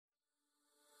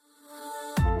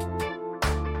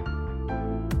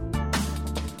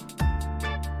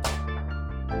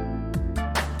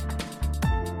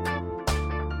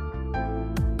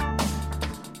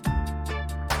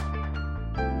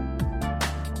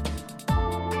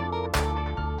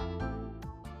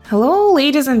Hello,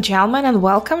 ladies and gentlemen, and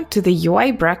welcome to the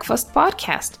UI Breakfast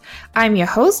podcast. I'm your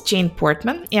host, Jane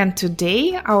Portman, and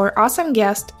today our awesome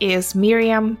guest is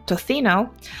Miriam Totino,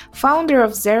 founder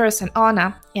of Xeros and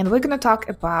Ona, and we're going to talk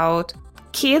about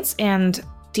kids and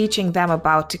teaching them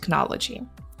about technology.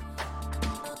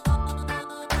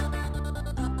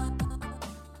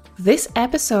 This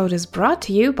episode is brought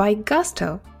to you by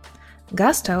Gusto.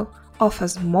 Gusto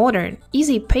offers modern,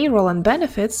 easy payroll and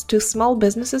benefits to small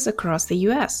businesses across the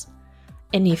US.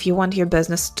 And if you want your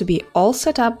business to be all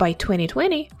set up by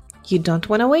 2020, you don't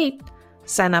want to wait.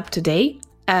 Sign up today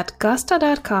at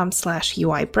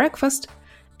gusto.com/UIBreakfast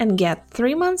and get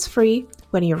 3 months free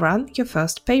when you run your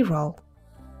first payroll.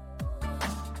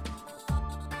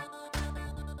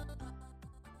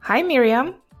 Hi,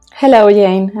 Miriam. Hello,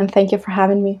 Jane, and thank you for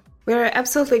having me. We're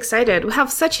absolutely excited. We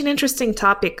have such an interesting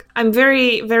topic. I'm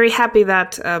very, very happy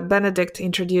that Benedict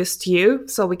introduced you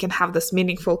so we can have this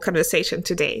meaningful conversation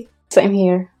today. Same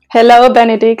here. Hello,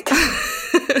 Benedict.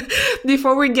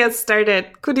 Before we get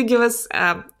started, could you give us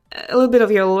a little bit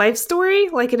of your life story,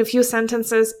 like in a few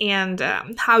sentences, and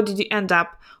how did you end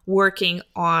up working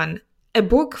on a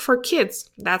book for kids?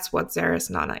 That's what Xeros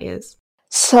and Ona is.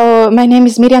 So my name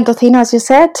is Miriam Totino, as you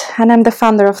said, and I'm the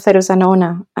founder of Xeros and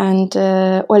Ona. And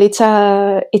it's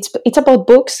about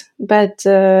books, but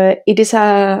it is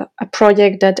a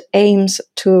project that aims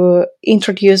to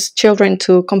introduce children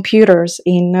to computers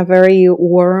in a very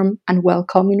warm and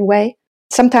welcoming way.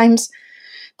 Sometimes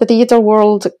the digital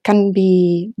world can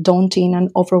be daunting and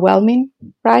overwhelming,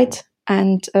 right?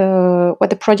 And what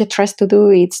the project tries to do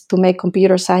is to make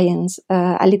computer science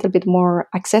a little bit more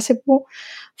accessible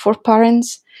for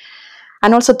parents,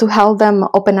 and also to help them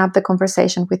open up the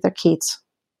conversation with their kids.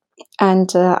 And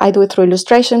I do it through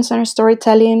illustrations and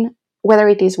storytelling, whether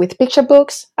it is with picture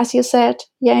books, as you said,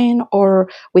 Jane, or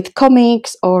with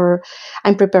comics, or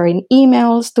I'm preparing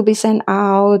emails to be sent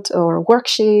out, or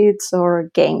worksheets, or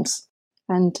games.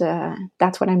 And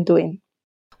that's what I'm doing.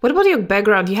 What about your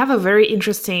background? You have a very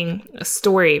interesting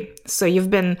story. So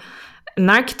you've been an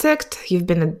architect, you've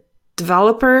been a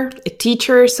developer, a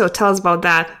teacher. So tell us about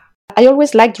that. I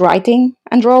always liked writing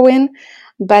and drawing,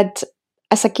 but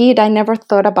as a kid, I never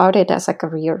thought about it as a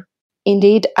career.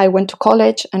 Indeed, I went to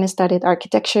college and studied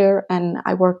architecture, and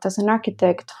I worked as an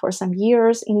architect for some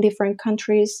years in different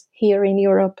countries here in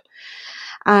Europe.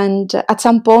 And at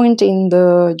some point in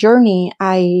the journey,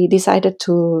 I decided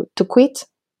to quit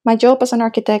my job as an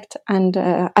architect, and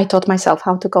I taught myself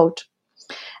how to code.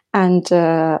 And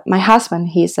my husband,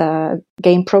 he's a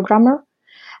game programmer,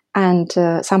 and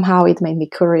somehow it made me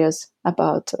curious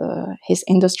about his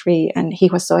industry, and he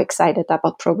was so excited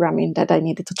about programming that I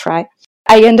needed to try.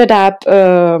 I ended up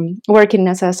working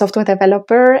as a software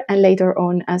developer and later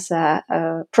on as a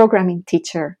programming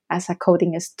teacher as a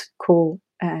coding school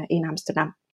in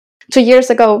Amsterdam. 2 years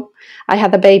ago, I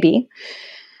had a baby.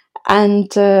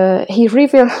 And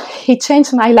he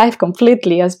changed my life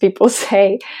completely, as people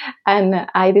say. And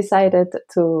I decided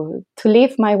to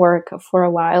leave my work for a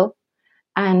while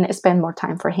and spend more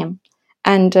time for him.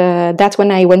 And that's when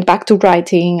I went back to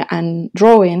writing and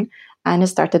drawing and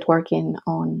started working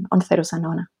on Xeros and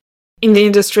Ona. In the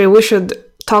industry, we should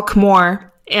talk more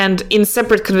and in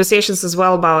separate conversations as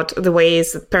well about the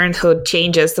ways that parenthood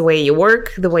changes the way you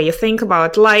work, the way you think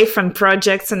about life and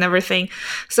projects and everything.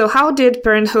 So how did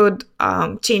parenthood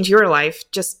change your life?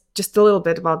 Just a little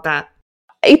bit about that.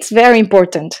 It's very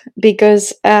important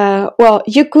because,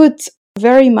 you could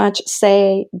very much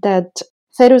say that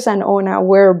Xeros and Ona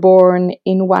were born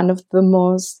in one of the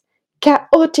most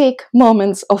chaotic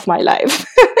moments of my life.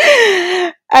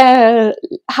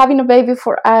 Having a baby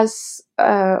for us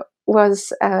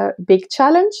was a big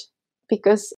challenge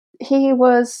because he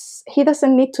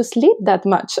doesn't need to sleep that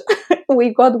much. We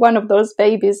got one of those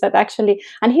babies that actually,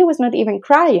 and he was not even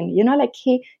crying, like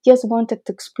he just wanted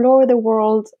to explore the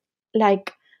world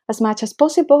like as much as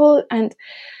possible. And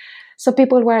so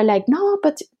people were like, no,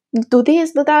 but do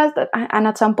this, do that. And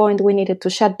at some point we needed to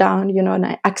shut down,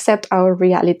 and accept our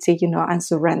reality, and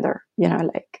surrender,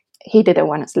 like he didn't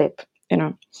want to sleep.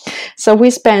 So we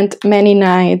spent many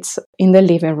nights in the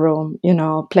living room,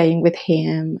 playing with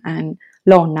him, and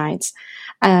long nights,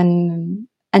 and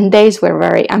days were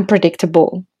very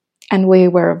unpredictable, and we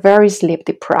were very sleep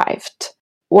deprived.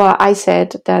 Well, I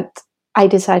said that I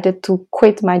decided to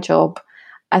quit my job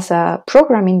as a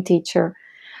programming teacher.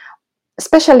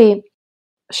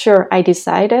 Sure, I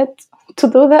decided to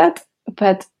do that,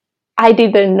 but I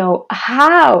didn't know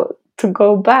how to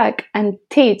go back and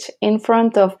teach in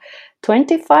front of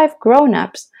 25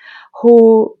 grown-ups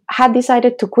who had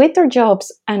decided to quit their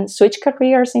jobs and switch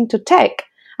careers into tech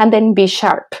and then be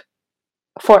sharp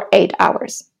for 8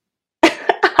 hours.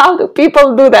 How do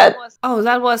people do that? Oh,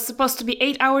 that was supposed to be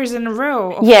 8 hours in a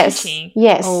row of Yes, teaching.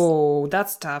 yes. Oh,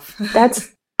 that's tough.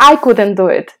 I couldn't do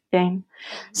it, Jane.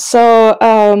 So,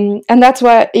 and that's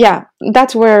why,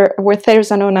 that's where There's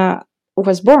Anona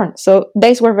was born. So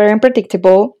days were very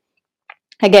unpredictable.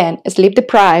 Again, sleep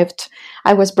deprived.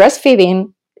 I was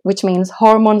breastfeeding, which means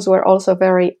hormones were also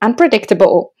very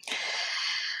unpredictable.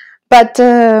 But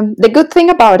the good thing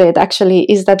about it actually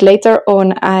is that later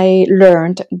on I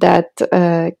learned that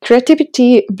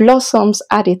creativity blossoms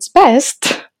at its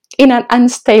best in an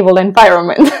unstable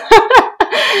environment.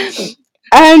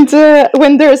 And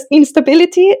when there's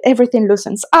instability, everything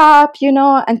loosens up,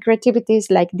 and creativity is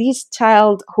like this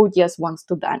child who just wants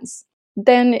to dance.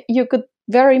 Then you could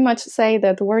very much say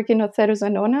that working at There's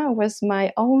Anona was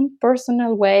my own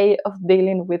personal way of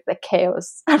dealing with the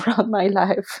chaos around my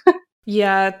life.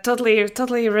 Yeah, totally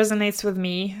resonates with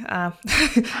me. How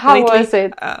lately, was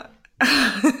it?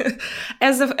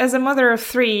 As a mother of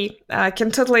three, I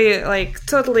can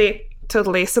totally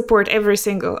support every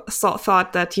single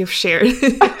thought that you've shared.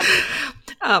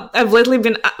 I've lately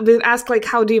been asked, like,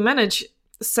 how do you manage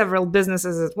several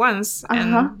businesses at once?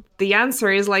 And the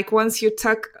answer is, like, once you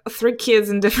tuck 3 kids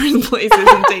in different places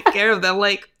and take care of them,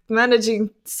 like, managing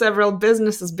several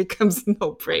businesses becomes a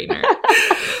no-brainer.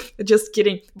 Just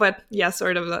kidding, but yeah,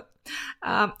 sort of that.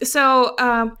 So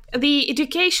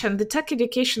the tech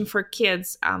education for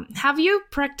kids, have you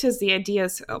practiced the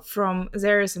ideas from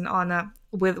Zeres and Anna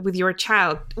with your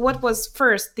child? What was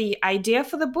first, the idea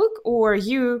for the book, or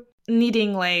you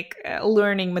needing like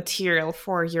learning material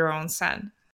for your own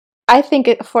son? I think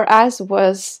it, for us,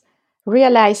 was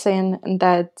realizing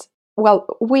that, well,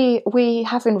 we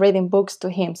have been reading books to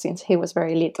him since he was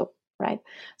very little, right?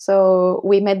 So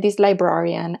we met this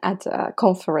librarian at a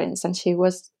conference, and she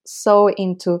was so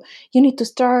into, you need to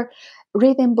start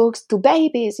reading books to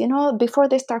babies, before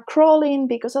they start crawling,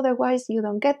 because otherwise you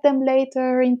don't get them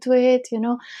later into it,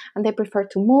 and they prefer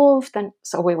to move. And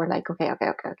so we were like, okay.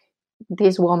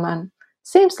 This woman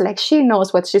seems like she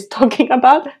knows what she's talking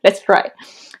about. Let's try.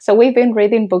 So we've been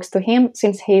reading books to him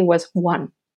since he was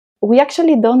 1. We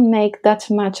actually don't make that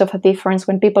much of a difference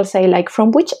when people say, like,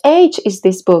 from which age is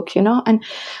this book, And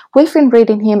we've been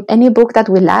reading him any book that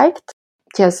we liked,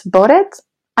 just bought it,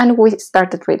 and we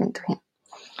started reading to him.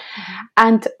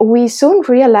 And we soon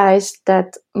realized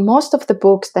that most of the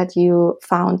books that you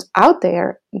found out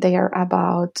there, they are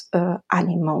about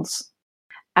animals.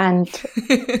 And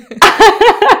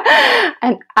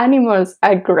and animals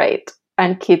are great,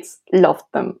 and kids love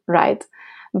them, right?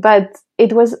 But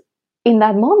it was in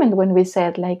that moment when we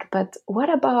said, like, but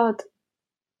what about,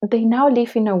 they now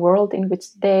live in a world in which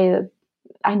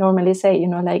I normally say,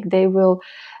 like, they will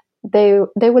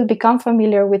become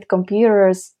familiar with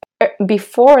computers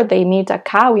before they meet a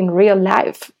cow in real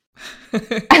life.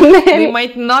 They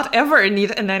might not ever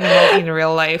need an animal in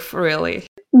real life, really.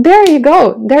 There you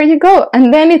go.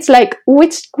 And then it's like,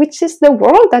 which is the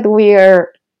world that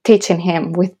we're teaching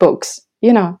him with books?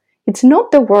 It's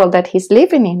not the world that he's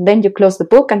living in. Then you close the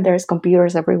book and there's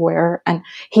computers everywhere, and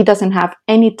he doesn't have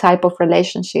any type of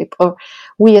relationship. Or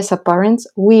we as a parents,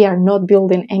 we are not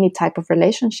building any type of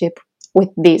relationship with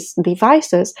these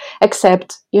devices,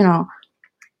 except,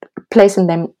 placing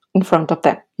them in front of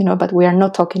them, but we are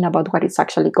not talking about what is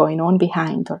actually going on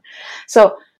behind.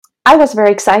 So I was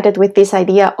very excited with this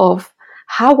idea of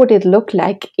how would it look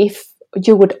like if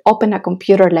you would open a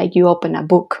computer like you open a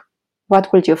book.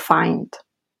 What will you find?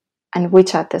 And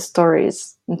which are the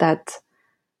stories that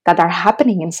are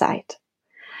happening inside?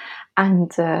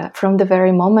 And from the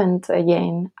very moment,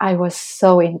 again, I was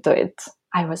so into it.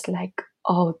 I was like,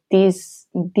 oh, this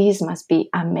must be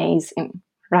amazing,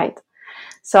 right?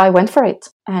 So I went for it,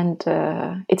 and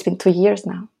it's been 2 years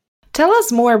now. Tell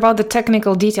us more about the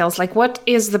technical details. Like, what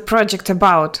is the project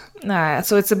about?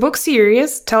 So it's a book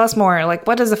series. Tell us more. Like,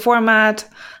 what is the format?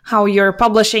 How you're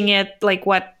publishing it? Like,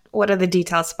 what are the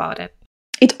details about it?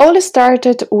 It all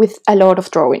started with a lot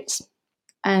of drawings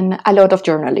and a lot of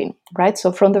journaling, right?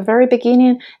 So from the very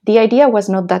beginning, the idea was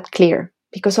not that clear,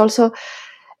 because also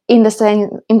in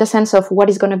the sense of what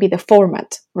is going to be the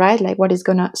format, right? Like,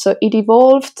 so it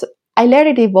evolved. I let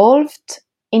it evolve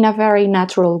in a very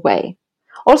natural way.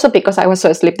 Also because I was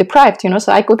so sleep deprived,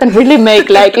 so I couldn't really make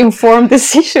like informed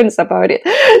decisions about it.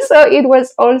 So it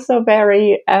was also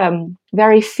very,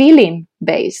 very feeling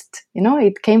based.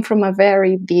 It came from a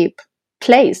very deep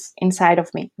place inside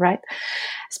of me, right?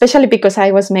 Especially because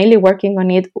I was mainly working on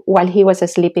it while he was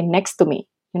sleeping next to me,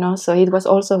 So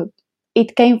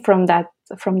it came from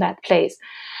that place.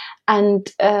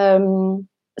 And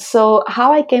so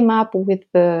how I came up with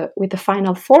the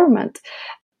final format,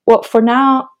 well, for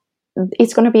now,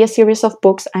 it's going to be a series of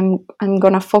books. I'm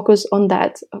going to focus on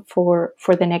that for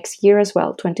the next year as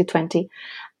well, 2020.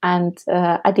 And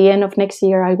at the end of next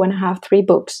year, I want to have 3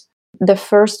 books. The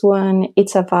first one,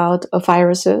 it's about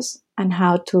viruses and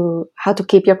how to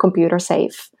keep your computer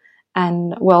safe.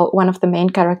 And well, one of the main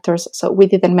characters, so we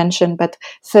didn't mention, but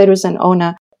Ferus and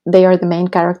Ona, they are the main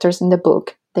characters in the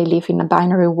book. They live in a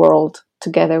binary world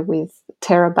together with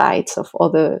terabytes of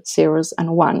other zeros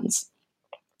and ones.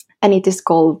 And it is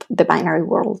called the binary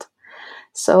world.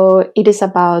 So it is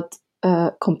about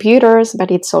computers,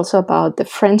 but it's also about the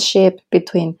friendship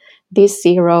between this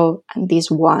 0 and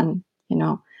this 1,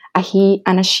 a he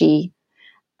and a she,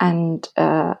 and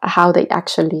how they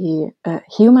actually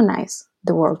humanize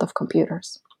the world of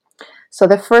computers. So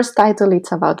the first title,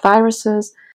 it's about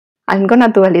viruses. I'm going to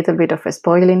do a little bit of a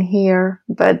spoiling here,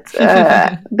 but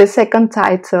the second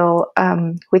title,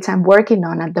 which I'm working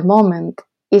on at the moment,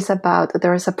 is about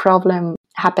there is a problem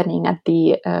happening at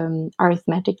the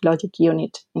arithmetic logic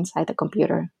unit inside the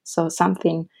computer. So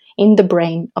something in the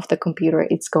brain of the computer,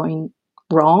 it's going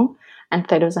wrong, and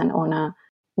Ferus and Ona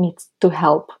needs to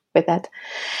help with that.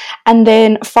 And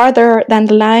then farther down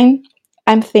the line,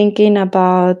 I'm thinking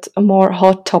about more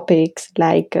hot topics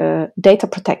like data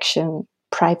protection,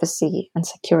 privacy, and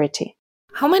security.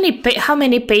 How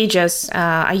many pages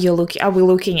are we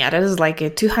looking at? Is it like a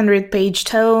 200-page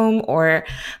tome or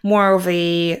more of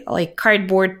a like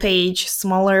cardboard page,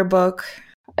 smaller book?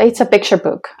 It's a picture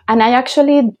book. And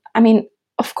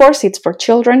of course it's for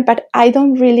children, but I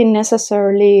don't really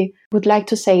necessarily would like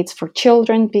to say it's for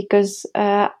children, because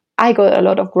I got a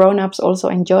lot of grown-ups also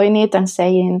enjoying it and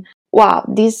saying, wow,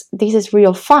 this is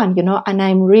real fun, and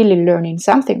I'm really learning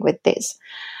something with this.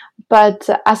 But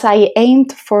as I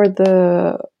aimed for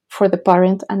the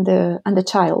parent and the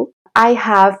child, I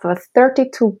have a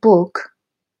 32 book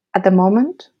at the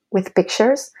moment with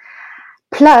pictures,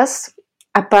 plus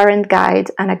a parent guide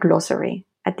and a glossary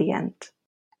at the end.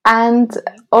 And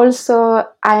also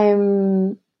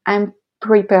I'm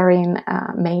preparing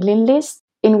a mailing list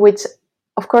in which,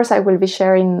 of course, I will be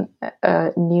sharing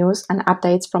news and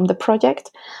updates from the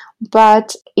project,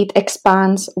 but it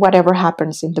expands whatever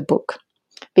happens in the book,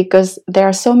 because there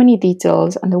are so many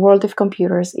details and the world of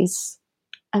computers is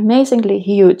amazingly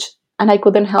huge, and I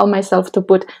couldn't help myself to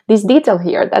put this detail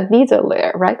here, that detail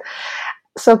there, right?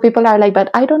 So people are like, but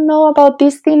I don't know about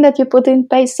this thing that you put in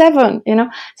page 7,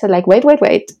 So like, wait,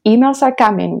 emails are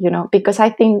coming, because I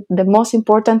think the most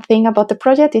important thing about the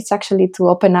project is actually to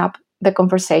open up the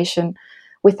conversation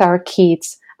with our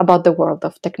kids about the world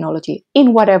of technology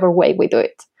in whatever way we do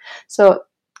it. So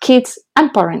kids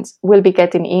and parents will be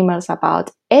getting emails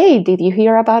about, hey, did you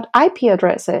hear about IP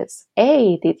addresses?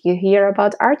 Hey, did you hear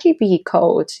about RGB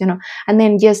codes? And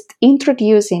then just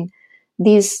introducing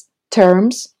these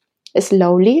terms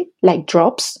slowly, like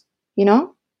drops,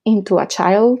 into a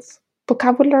child's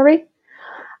vocabulary,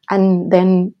 and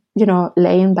then,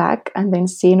 laying back and then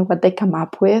seeing what they come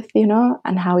up with,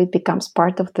 and how it becomes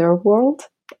part of their world.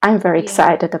 I'm very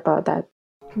excited about that.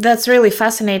 That's really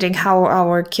fascinating how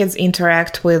our kids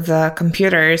interact with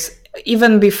computers.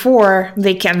 Even before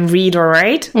they can read or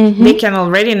write, they can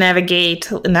already navigate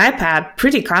an iPad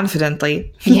pretty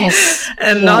confidently. Yes.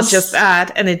 And not just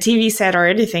that, and a TV set or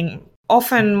anything,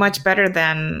 often much better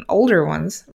than older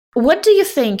ones. What do you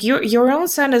think? Your own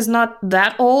son is not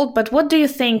that old, but what do you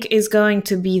think is going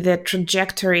to be the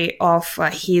trajectory of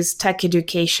his tech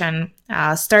education,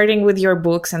 starting with your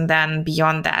books and then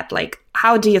beyond that? Like,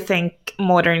 how do you think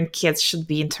modern kids should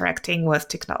be interacting with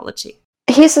technology?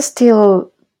 He's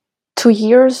still 2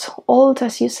 years old,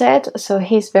 as you said, so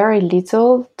he's very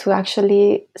little to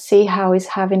actually see how it's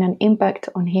having an impact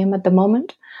on him at the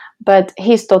moment. But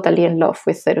he's totally in love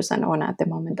with Ferus and Ona at the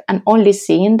moment. And only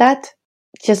seeing that,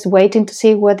 just waiting to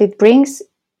see what it brings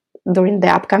during the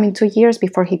upcoming 2 years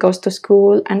before he goes to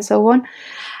school and so on,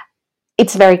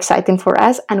 it's very exciting for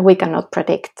us, and we cannot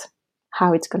predict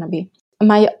how it's going to be.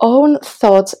 My own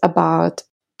thoughts about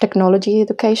technology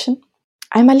education,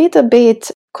 I'm a little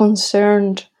bit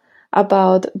concerned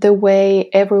about the way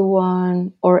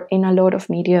everyone, or in a lot of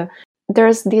media,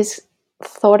 there's this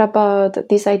thought about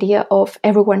this idea of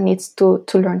everyone needs to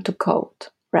learn to code,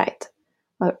 right?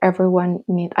 Or everyone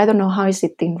I don't know, how is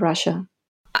it in Russia?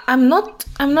 I'm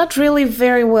not really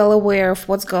very well aware of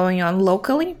what's going on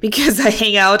locally, because I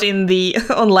hang out in the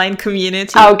online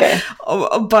community. Okay.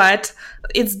 But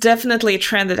it's definitely a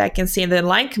trend that I can see in the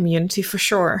online community for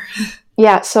sure.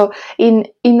 Yeah, so in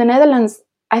the Netherlands,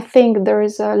 I think there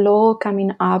is a law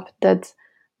coming up that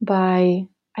by,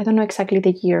 I don't know exactly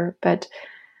the year, but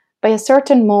by a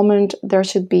certain moment, there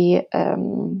should be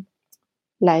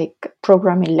like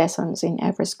programming lessons in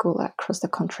every school across the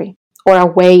country. or a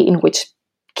way in which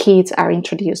kids are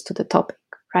introduced to the topic,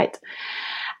 right?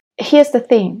 Here's the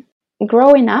thing.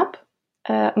 Growing up,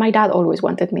 my dad always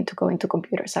wanted me to go into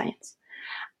computer science.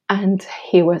 And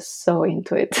he was so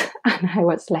into it. And I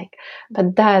was like,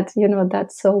 but Dad,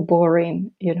 that's so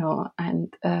boring,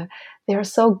 and they're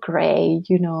so gray,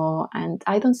 and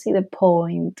I don't see the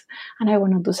point. And I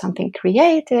want to do something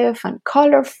creative and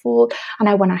colorful, and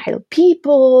I want to help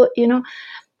people,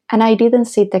 And I didn't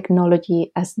see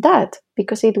technology as that,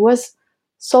 because it was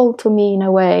sold to me in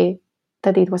a way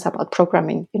that it was about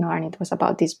programming, and it was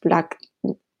about this black.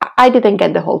 I didn't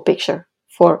get the whole picture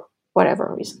for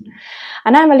whatever reason.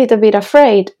 And I'm a little bit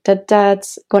afraid that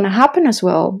that's going to happen as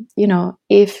well,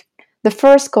 if the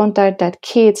first contact that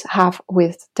kids have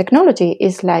with technology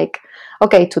is like,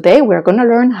 okay, today we're going to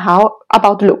learn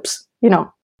about loops,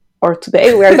 or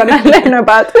today we're going to learn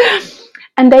about,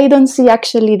 and they don't see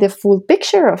actually the full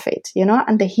picture of it,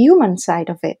 and the human side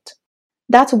of it.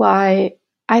 That's why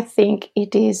I think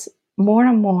it is more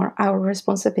and more our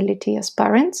responsibility as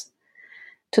parents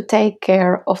to take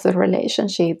care of the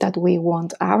relationship that we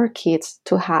want our kids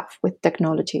to have with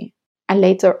technology. And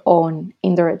later on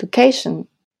in their education,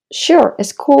 sure,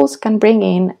 schools can bring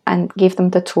in and give them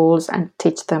the tools and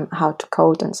teach them how to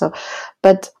code and so,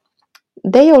 but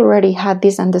they already had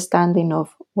this understanding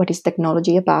of what is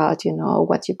technology about,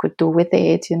 what you could do with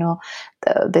it,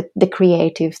 the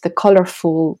creative, the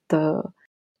colorful,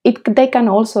 they can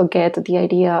also get the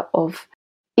idea of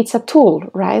it's a tool,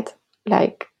 right?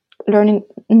 Like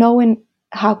knowing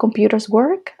how computers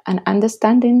work and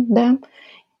understanding them,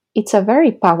 it's a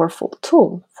very powerful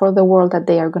tool for the world that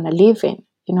they are going to live in,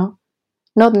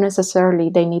 Not necessarily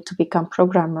they need to become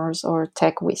programmers or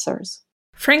tech wizards.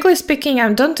 Frankly speaking,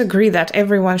 I don't agree that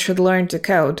everyone should learn to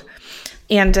code.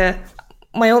 And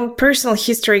my own personal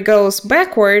history goes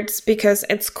backwards because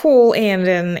at school and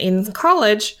in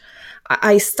college,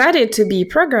 I studied to be a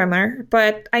programmer,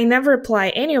 but I never apply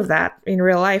any of that in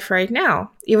real life right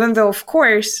now, even though, of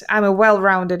course, I'm a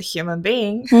well-rounded human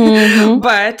being. Mm-hmm.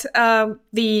 But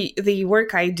the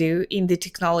work I do in the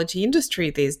technology industry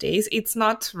these days, it's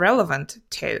not relevant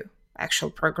to actual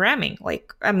programming.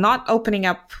 Like, I'm not opening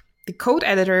up the code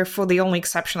editor for the only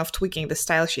exception of tweaking the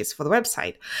style sheets for the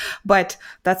website. But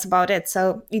that's about it.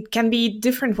 So it can be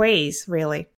different ways,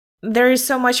 really. There is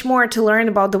so much more to learn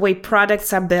about the way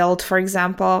products are built, for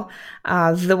example,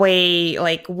 the way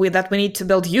that we need to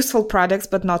build useful products,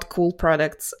 but not cool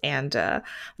products, and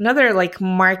another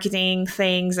marketing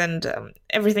things and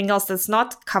everything else that's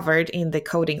not covered in the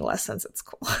coding lessons at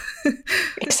school.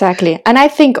 Exactly. And I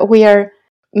think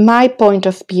my point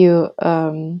of view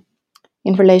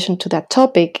in relation to that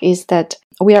topic is that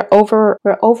we're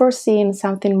overseeing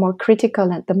something more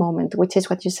critical at the moment, which is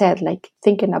what you said,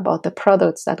 thinking about the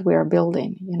products that we are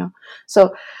building,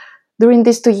 So during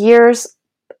these 2 years,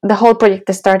 the whole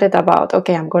project started about,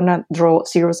 okay, I'm going to draw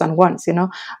zeros and ones,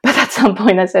 But at some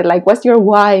point I said, what's your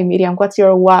why, Miriam? What's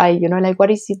your why?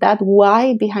 What is that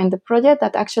why behind the project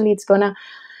that actually it's going to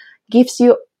gives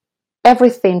you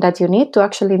everything that you need to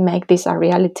actually make this a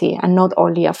reality and not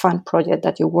only a fun project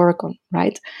that you work on,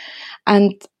 right?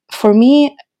 And for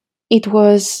me, it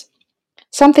was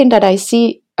something that I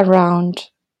see around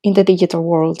in the digital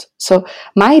world. So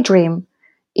my dream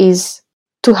is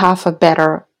to have a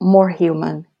better, more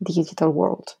human digital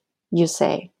world, you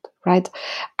say, right?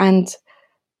 And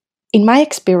in my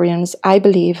experience, I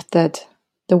believe that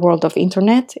the world of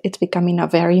internet, it's becoming a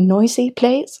very noisy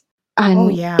place.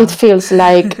 And it feels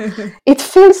like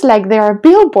there are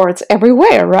billboards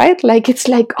everywhere, right?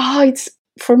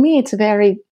 For me, it's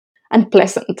very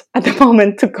unpleasant at the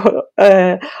moment to go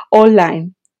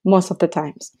online most of the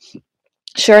times.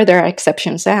 Sure, there are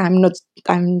exceptions. I'm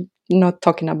not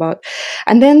talking about.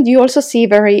 And then you also see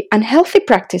very unhealthy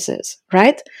practices,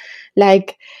 right?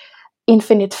 Like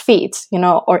infinite feeds,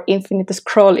 or infinite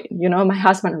scrolling. My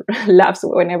husband laughs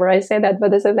whenever I say that,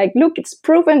 but I say look, it's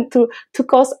proven to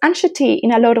cause anxiety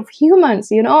in a lot of humans,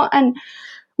 and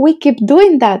we keep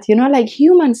doing that,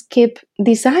 humans keep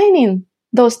designing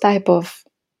those type of,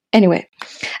 anyway.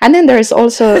 And then there is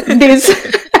also this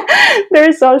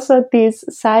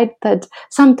side that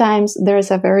sometimes there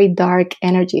is a very dark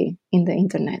energy in the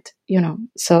internet,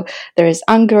 so there is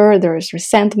anger, there is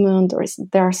resentment,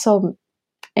 there are so,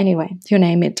 anyway, you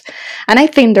name it. And I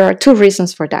think there are 2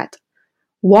 reasons for that.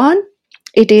 One,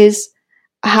 it is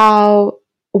how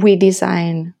we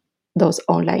design those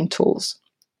online tools.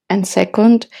 And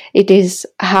second, it is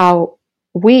how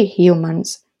we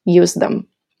humans use them.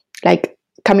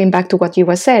 Coming back to what you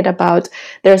were said about,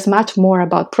 there's much more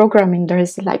about programming. There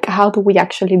is how do we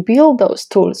actually build those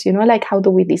tools, how do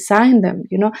we design them,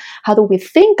 how do we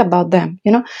think about them,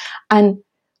 and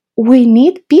we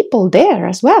need people there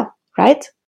as well, right?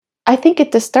 I think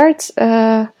it starts.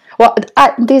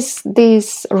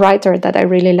 This writer that I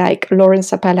really like, Lauren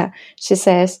Sapala, she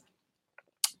says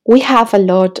we have a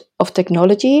lot of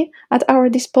technology at our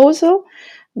disposal,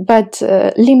 but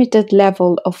limited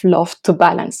level of love to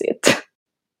balance it.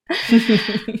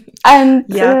 and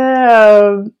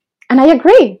Yeah. and I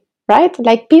agree, right?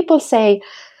 Like people say,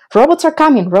 robots are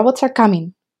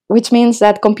coming, which means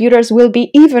that computers will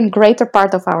be even greater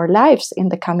part of our lives in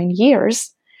the coming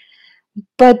years.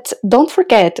 But don't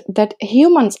forget that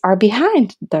humans are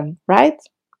behind them, right?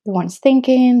 The ones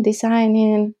thinking,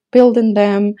 designing, building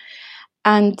them,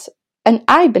 and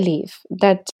I believe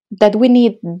that we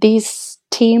need these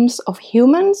teams of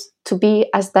humans to be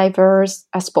as diverse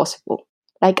as possible.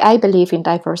 Like I believe in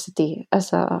diversity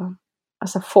as a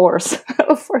force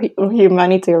for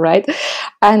humanity, right?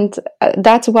 And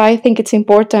that's why I think it's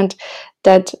important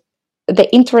that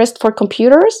the interest for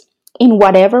computers, in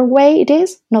whatever way it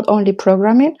is, not only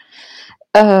programming,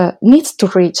 needs to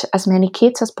reach as many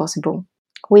kids as possible.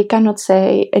 We cannot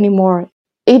say anymore,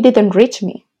 it didn't reach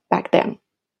me back then,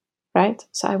 right?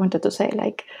 So I wanted to say,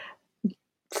 like,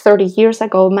 30 years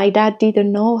ago, my dad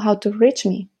didn't know how to reach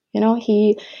me.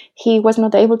 He was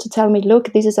not able to tell me,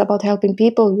 look, this is about helping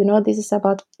people, this is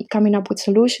about coming up with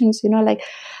solutions, like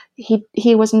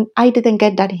he wasn't, I didn't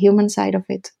get that human side of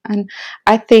it. And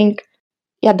I think,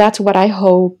 yeah, that's what I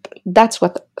hope, that's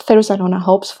what Therus Anona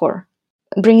hopes for,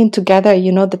 bringing together,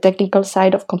 the technical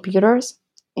side of computers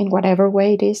in whatever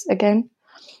way it is, again,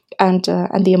 and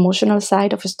the emotional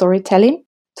side of storytelling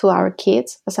to our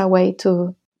kids as a way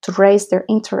to raise their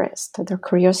interest, their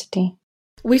curiosity.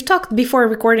 We've talked before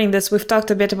recording this, we've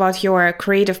talked a bit about your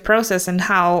creative process and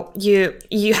how you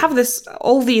have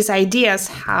all these ideas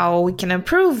how we can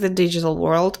improve the digital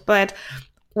world, but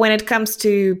when it comes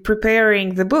to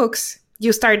preparing the books,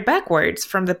 you start backwards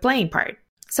from the playing part.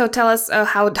 So tell us,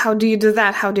 how do you do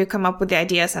that? How do you come up with the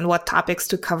ideas and what topics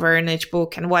to cover in each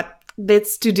book and what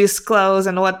bits to disclose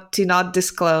and what to not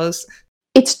disclose?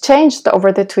 It's changed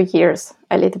over the 2 years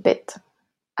a little bit.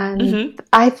 And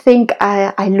I think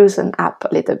I loosened up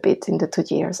a little bit in the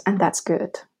 2 years, and that's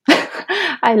good.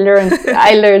 I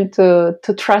learned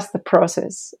to trust the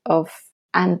process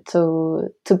and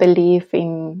to believe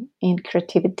in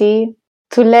creativity,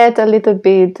 to let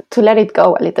it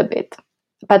go a little bit.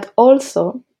 But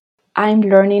also, I'm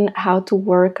learning how to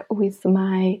work with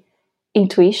my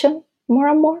intuition more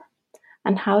and more,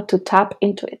 and how to tap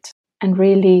into it and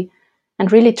really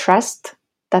trust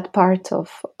that part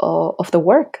of the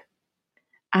work.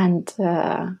 And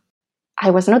I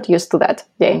was not used to that,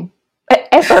 Jane,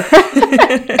 ever.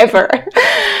 Ever.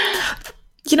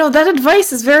 That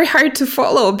advice is very hard to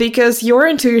follow because your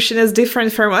intuition is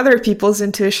different from other people's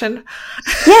intuition.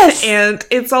 Yes. And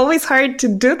it's always hard to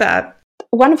do that.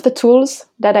 One of the tools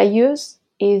that I use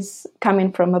is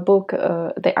coming from a book,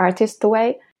 The Artist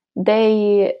Way.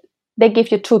 They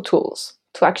give you 2 tools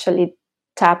to actually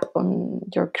tap on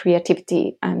your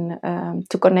creativity and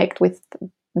to connect with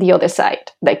the other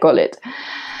side, they call it.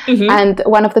 And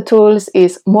one of the tools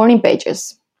is morning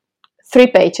pages. 3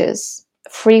 pages,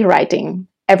 free writing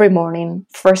every morning,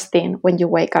 first thing when you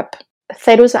wake up.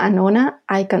 Therus Anona,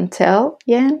 I can tell,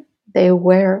 Jen, they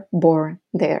were born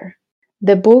there.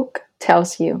 The book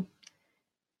tells you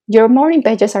your morning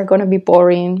pages are going to be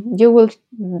boring.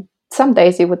 Some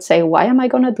days you would say, why am I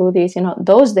going to do this?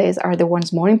 Those days are the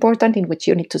ones more important in which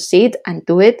you need to sit and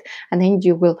do it. And then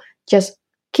you will just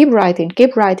keep writing.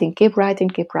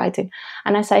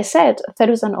 And as I said,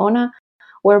 Therus and Ona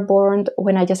were born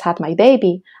when I just had my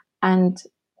baby. And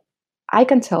I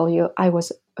can tell you, I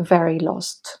was very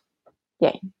lost.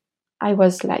 Yeah. I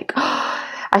was like,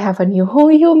 I have a new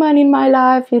human in my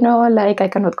life, like I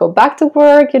cannot go back to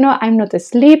work, I'm not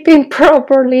sleeping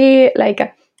properly.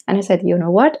 And I said, you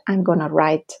know what? I'm going to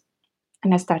write.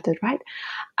 And I started write.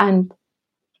 And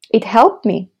it helped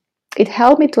me. It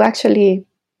helped me to actually,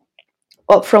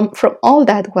 from all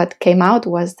that, what came out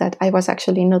was that I was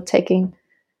actually not taking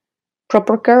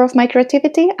proper care of my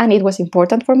creativity. And it was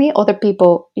important for me. Other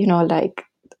people,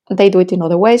 they do it in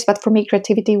other ways. But for me,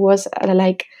 creativity was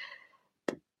like,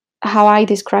 how I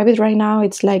describe it right now,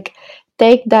 it's like,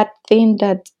 take that thing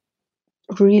that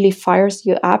really fires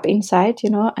you up inside,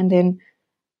 and then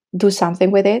do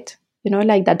something with it,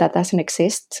 like that doesn't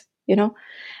exist,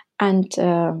 and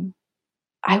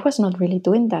I was not really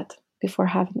doing that before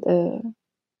having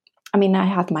I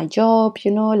had my job,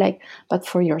 but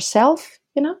for yourself,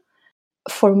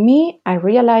 for me, I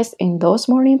realized in those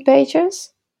morning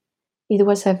pages, it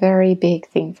was a very big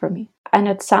thing for me. And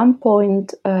at some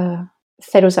point,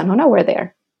 Therus and Ona were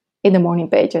there in the morning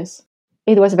pages.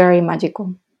 It was very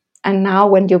magical. And now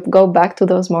when you go back to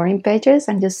those morning pages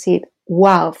and you see,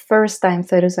 wow, first time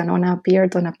Theros and Ona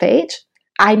appeared on a page.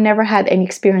 I never had any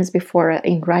experience before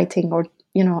in writing or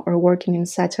working in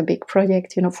such a big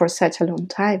project, for such a long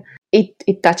time.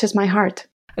 It touches my heart.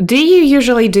 Do you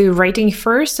usually do writing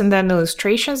first and then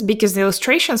illustrations? Because the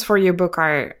illustrations for your book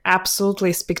are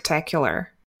absolutely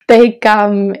spectacular. They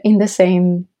come in the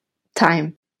same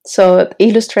time. So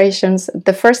illustrations,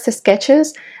 the first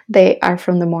sketches, they are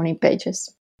from the morning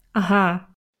pages. Uh-huh.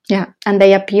 Yeah, and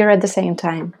they appear at the same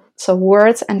time. So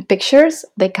words and pictures,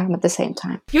 they come at the same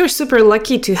time. You're super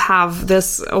lucky to have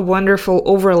this wonderful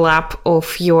overlap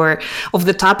of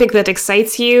the topic that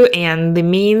excites you and the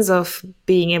means of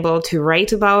being able to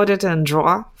write about it and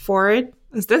draw for it.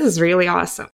 This is really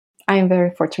awesome. I am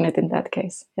very fortunate in that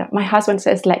case. Yeah, my husband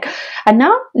says and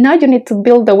now you need to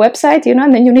build the website,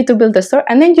 and then you need to build the store,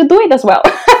 and then you do it as well.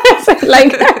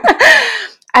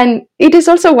 And it is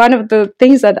also one of the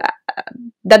things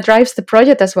that drives the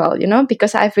project as well,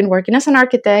 because I've been working as an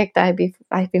architect, I've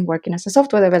been working as a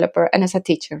software developer and as a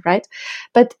teacher, right?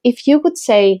 But if you would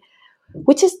say,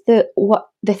 which is the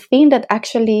thing that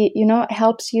actually,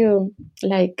 helps you,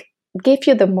 give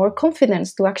you the more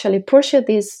confidence to actually pursue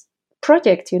this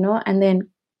project, and then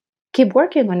keep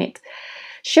working on it.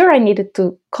 Sure, I needed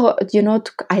to,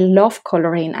 I love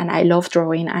coloring and I love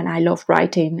drawing and I love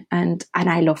writing and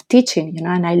I love teaching,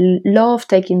 and I love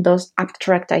taking those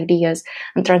abstract ideas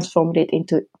and transforming it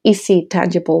into easy,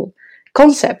 tangible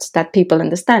concepts that people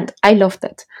understand. I love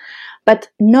that. But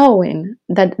knowing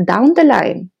that down the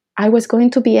line, I was going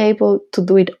to be able to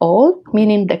do it all,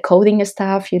 meaning the coding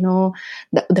stuff, the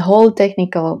whole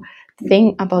technical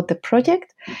thing about the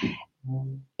project,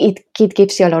 it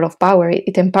gives you a lot of power.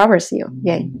 It empowers you.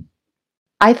 Yeah.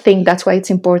 I think that's why it's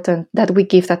important that we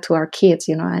give that to our kids,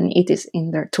 and it is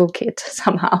in their toolkit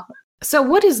somehow. So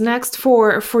what is next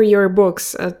for your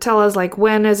books? Tell us,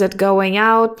 when is it going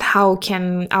out? How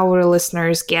can our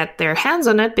listeners get their hands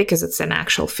on it? Because it's an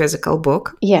actual physical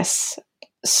book. Yes.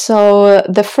 So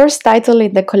the first title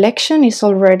in the collection is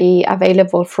already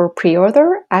available for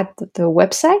pre-order at the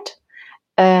website.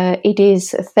 It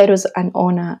is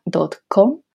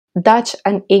therosandona.com. Dutch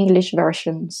and English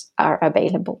versions are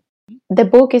available. The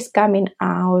book is coming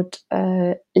out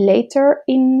later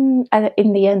by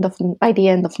the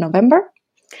end of November.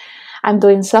 I'm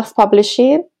doing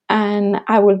self-publishing, and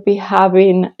I will be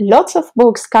having lots of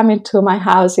books coming to my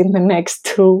house in the next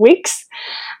 2 weeks.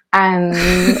 And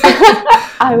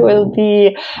I will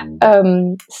be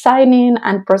signing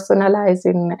and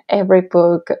personalizing every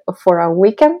book for a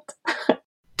weekend.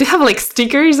 Do you have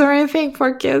stickers or anything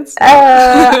for kids?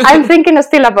 I'm thinking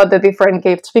still about the different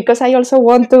gifts, because I also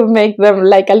want to make them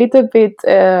a little bit,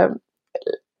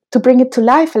 to bring it to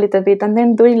life a little bit, and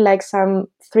then doing some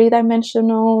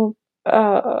 3-dimensional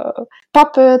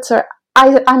puppets. Or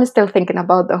I'm still thinking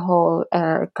about the whole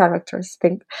characters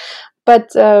thing.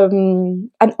 But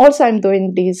and also I'm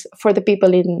doing this for the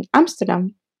people in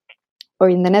Amsterdam or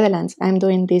in the Netherlands. I'm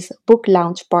doing this book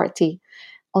launch party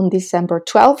on December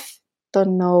 12th.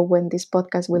 Don't know when this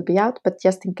podcast will be out, but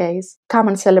just in case, come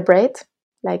and celebrate.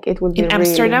 It will be in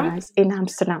Amsterdam? Really nice. In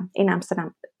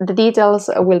Amsterdam. The details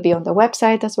will be on the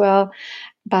website as well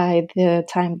by the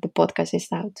time the podcast is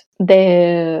out.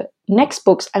 The next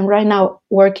books, I'm right now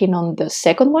working on the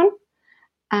second one,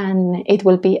 and it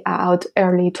will be out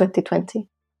early 2020.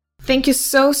 Thank you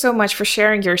so much for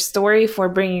sharing your story, for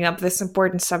bringing up this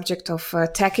important subject of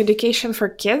tech education for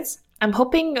kids. I'm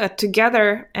hoping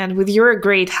together and with your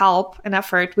great help and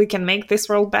effort, we can make this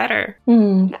world better.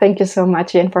 Thank you so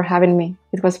much, Jen, for having me.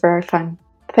 It was very fun.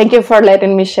 Thank you for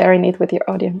letting me sharing it with your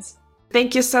audience.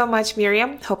 Thank you so much,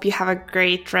 Miriam. Hope you have a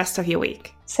great rest of your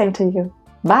week. Same to you.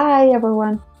 Bye,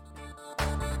 everyone.